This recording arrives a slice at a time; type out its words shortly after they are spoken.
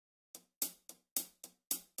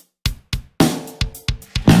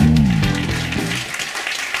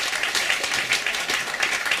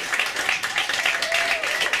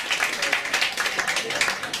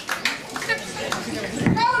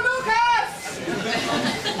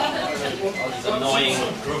All these annoying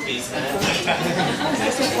groupies.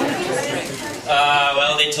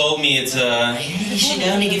 Well, they told me it's you should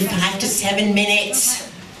only give 5 to 7 minutes.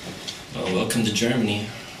 Well, welcome to Germany.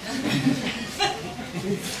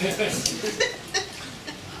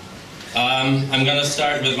 I'm gonna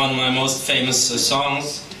start with one of my most famous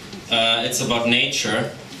songs. It's about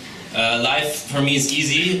nature. Life for me is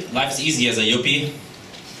easy. Life is easy as a yuppie.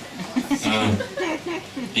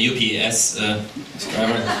 A UPS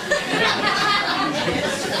subscriber.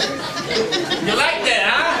 You like that,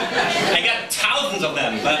 huh? I got thousands of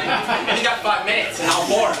them, but I only got 5 minutes. How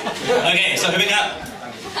bored? Okay, so here we go.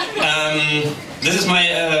 This is my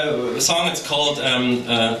song. It's called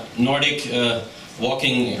Nordic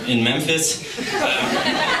Walking in Memphis.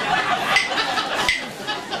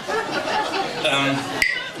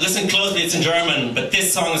 Listen closely, it's in German, but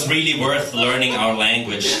this song is really worth learning our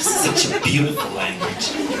language. It's such a beautiful language.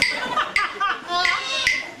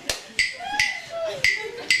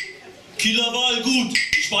 Killerwal gut,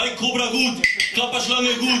 Speikkobra gut,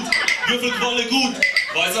 Klapperschlange gut, Würfelqualle gut,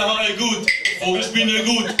 weißer Hai gut, Vogelspinne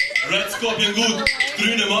gut, Red Scorpion gut,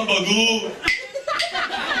 grüne Mamba gut.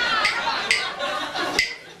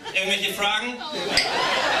 Irgendwelche Fragen?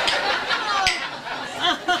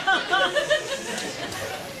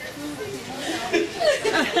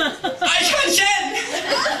 Eichhörnchen!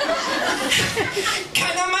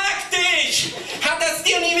 Keiner mag dich! Hat das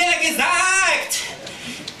dir nie mehr gesagt?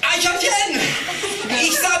 Eichhörnchen!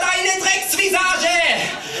 Ich sah deine Drecksvisage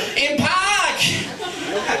im Park!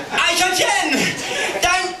 Eichhörnchen!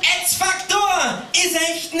 Dein Ätzfaktor ist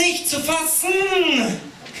echt nicht zu fassen!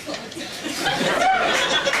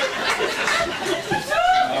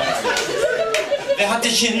 Wer hat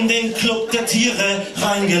dich in den Club der Tiere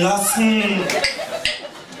reingelassen?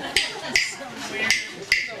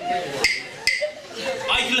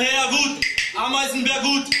 Eichelherr gut, Ameisenbär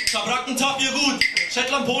gut, Schabrackentapir gut,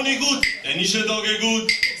 Shetlandpony gut, Dänische Dogge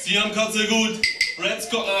gut, Siamkatze gut,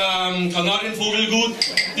 Kanarienvogel gut,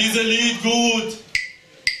 Dieselied gut.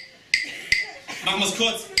 Machen wir es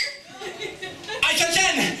kurz.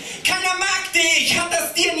 Eichhörnchen, keiner mag dich, hat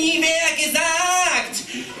das dir nie wer gesagt?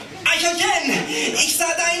 Eichhörnchen, ich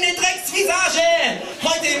sah deine Drecksvisage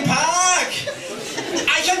heute im Park.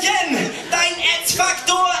 Eichhörnchen, dein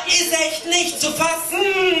Ätzfaktor ist echt nicht zu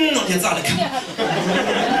fassen. Und jetzt alle.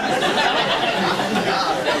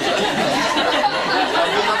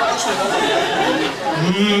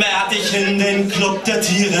 Wer hat dich in den Club der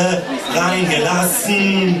Tiere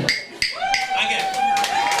reingelassen? Danke.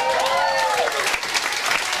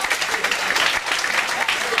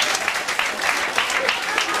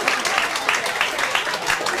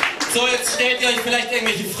 So, jetzt stellt ihr euch vielleicht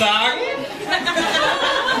irgendwelche Fragen.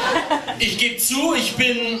 Ich gebe zu, ich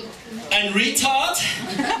bin ein Retard.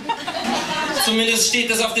 Zumindest steht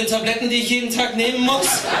das auf den Tabletten, die ich jeden Tag nehmen muss.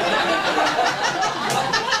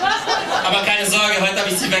 Aber keine Sorge, heute habe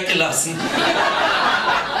ich sie weggelassen.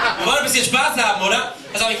 Wir wollen ein bisschen Spaß haben, oder?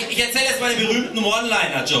 Also ich erzähle jetzt meine berühmten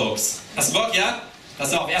One-Liner-Jokes. Hast du Bock, ja?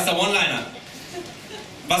 Pass auf, erster One-Liner.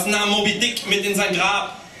 Was nahm Moby Dick mit in sein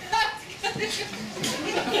Grab?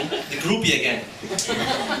 The Groupie again.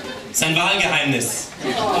 Sein Wahlgeheimnis.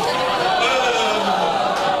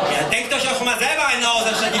 Ja, denkt euch auch mal selber einen aus,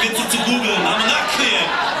 anstatt die Witze zu googeln. Am Nacktknien.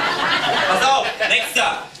 Pass auf,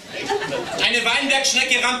 nächster. Eine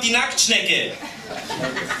Weinbergschnecke rammt die Nacktschnecke.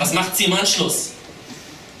 Was macht sie im Anschluss?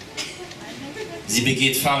 Sie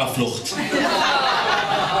begeht Fahrerflucht.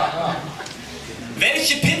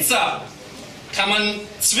 Welche Pizza kann man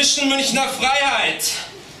zwischen Münchner Freiheit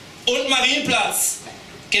und Marienplatz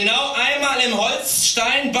genau einmal im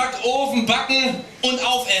Holzsteinbackofen backen und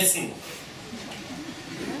aufessen?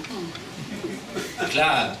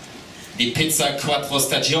 Klar, die Pizza Quattro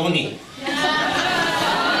Stagioni.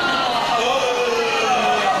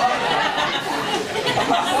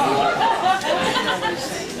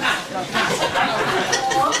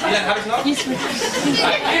 Wie lange habe ich noch?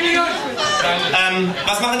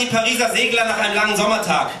 Was machen die Pariser Segler nach einem langen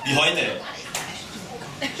Sommertag, wie heute?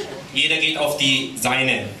 Jeder geht auf die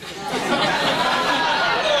Seine.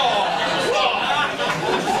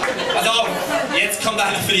 Pass auf, jetzt kommt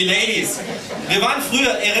einer für die Ladies. Wir waren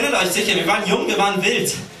früher, erinnert euch sicher, wir waren jung, wir waren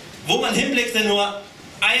wild. Wo man hinblickte, nur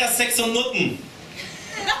Eier, Sex und Nutten.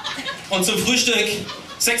 Und zum Frühstück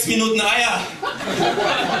 6 Minuten Eier.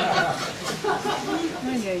 Oh,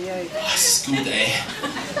 das ist gut, ey.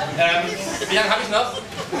 Wie lange habe ich noch?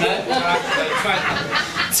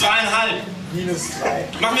 2,5. -3.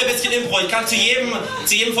 Machen wir ein bisschen Impro. Ich kann zu jedem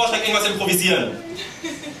Vorschlag irgendwas improvisieren.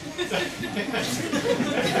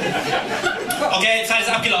 Okay, Zeit ist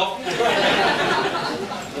abgelaufen.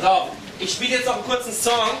 Pass auf. Ich spiele jetzt noch einen kurzen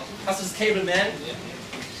Song. Hast du das Cable Man?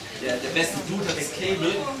 Der beste Dude hat das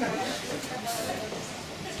Cable.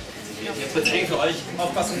 Jetzt wird es eng für euch.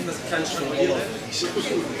 Aufpassen, dass ich keinen stranguliere.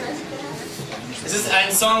 Es ist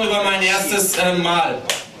ein Song über mein erstes Mal.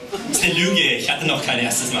 Das ist eine Lüge, ich hatte noch kein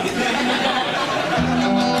erstes Mal.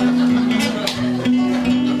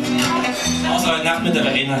 Außer heute Nacht mit der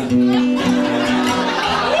Verena.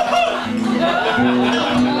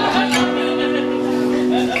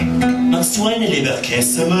 Machst du eine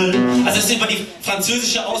Leberkäsemüll? Also es ist über die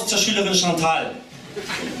französische Austauschschülerin Chantal,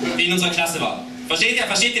 die in unserer Klasse war.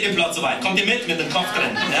 Versteht ihr den Plot soweit? Kommt ihr mit dem Kopf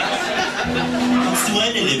drin? Ja? Machst du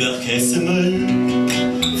eine Leberkäsemüll?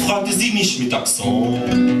 Fragte sie mich mit Akzent.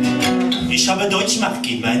 Ich habe Deutschmark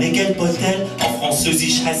in meine Geldbeutel, auf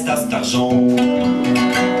Französisch heißt das d'argent.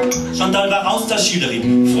 Chantal war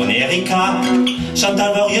Austauschschülerin von Erika.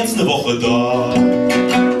 Chantal war jetzt eine Woche da.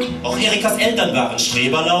 Auch Erikas Eltern waren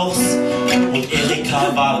Streberlauchs und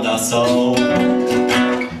Erika war das auch.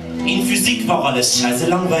 In Physik war alles scheiße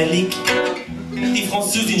langweilig. Die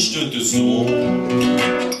Französin stöhnte so.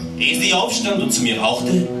 Ehe sie aufstand und zu mir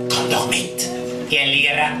rauchte: Komm doch mit, Herr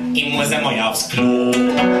Lehrer, ich muss einmal aufs Klo.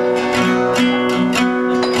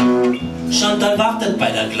 Chantal wartet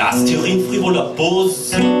bei der Glastür in frivoler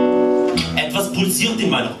Pose. Etwas pulsiert in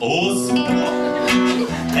meiner Hose.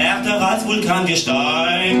 Härter als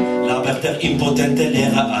Vulkangestein labert der impotente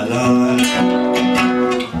Lehrer allein.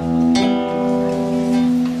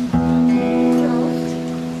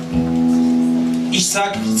 Ich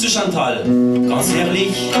sag zu Chantal, ganz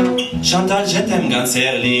ehrlich, Chantal, je t'aime ganz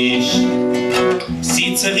ehrlich.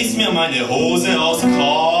 Sie zerriss mir meine Hose aus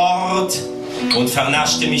Kord und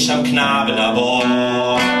vernaschte mich am Knabenabort.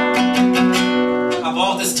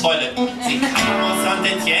 Abort ist toll. Sie kam aus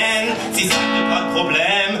Saint-Étienne, sie sagte kein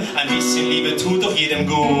Problem, ein bisschen Liebe tut doch jedem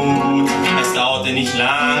gut. Es dauerte nicht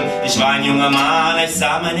lang, ich war ein junger Mann, ich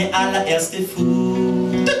sah meine allererste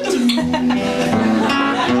Food.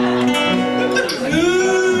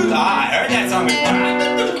 I heard that song before.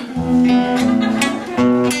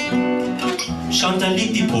 Chantal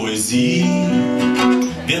liebt die Poesie.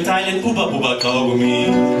 Wir teilen Uber-Buber-Kaugummi.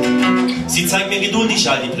 Sie zeigt mir geduldig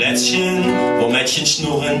all die Plätzchen, wo Mädchen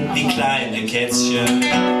schnurren wie kleine Kätzchen.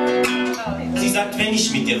 Sie sagt, wenn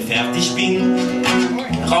ich mit ihr fertig bin,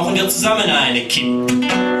 rauchen wir zusammen eine Kipp.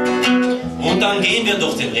 Und dann gehen wir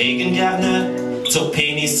durch den Regen gerne zur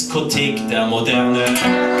Peniskothek der Moderne.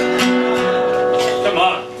 Come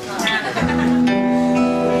on.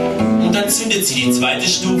 Und dann zündet sie die zweite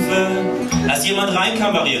Stufe. Als jemand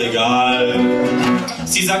reinkam, war ihr egal.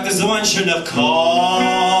 Sie sagte, so ein schöner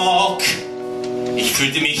Cock. Ich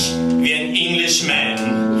fühlte mich wie ein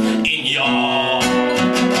Englishman in York.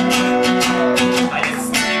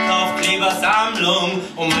 Meine Aufklebersammlung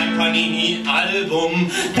und mein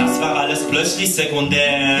Panini-Album, das war alles plötzlich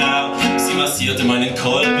sekundär. Sie massierte meinen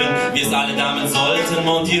Kolben, wie es alle Damen sollten.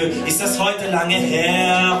 Mon Dieu, ist das heute lange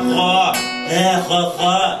her?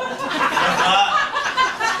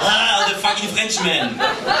 The fucking Frenchman.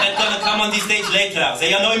 They're gonna come on the stage later.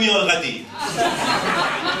 They annoy me already.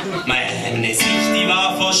 Meine Sicht, die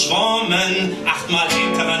war verschwommen. 8-mal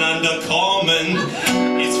hintereinander kommen.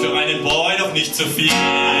 Ist für einen Boy doch nicht zu viel.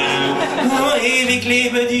 Oh, ewig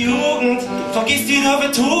lebe die Jugend. Vergiss die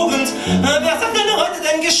doofe Tugend. Wer sagt denn heute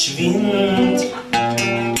denn geschwind?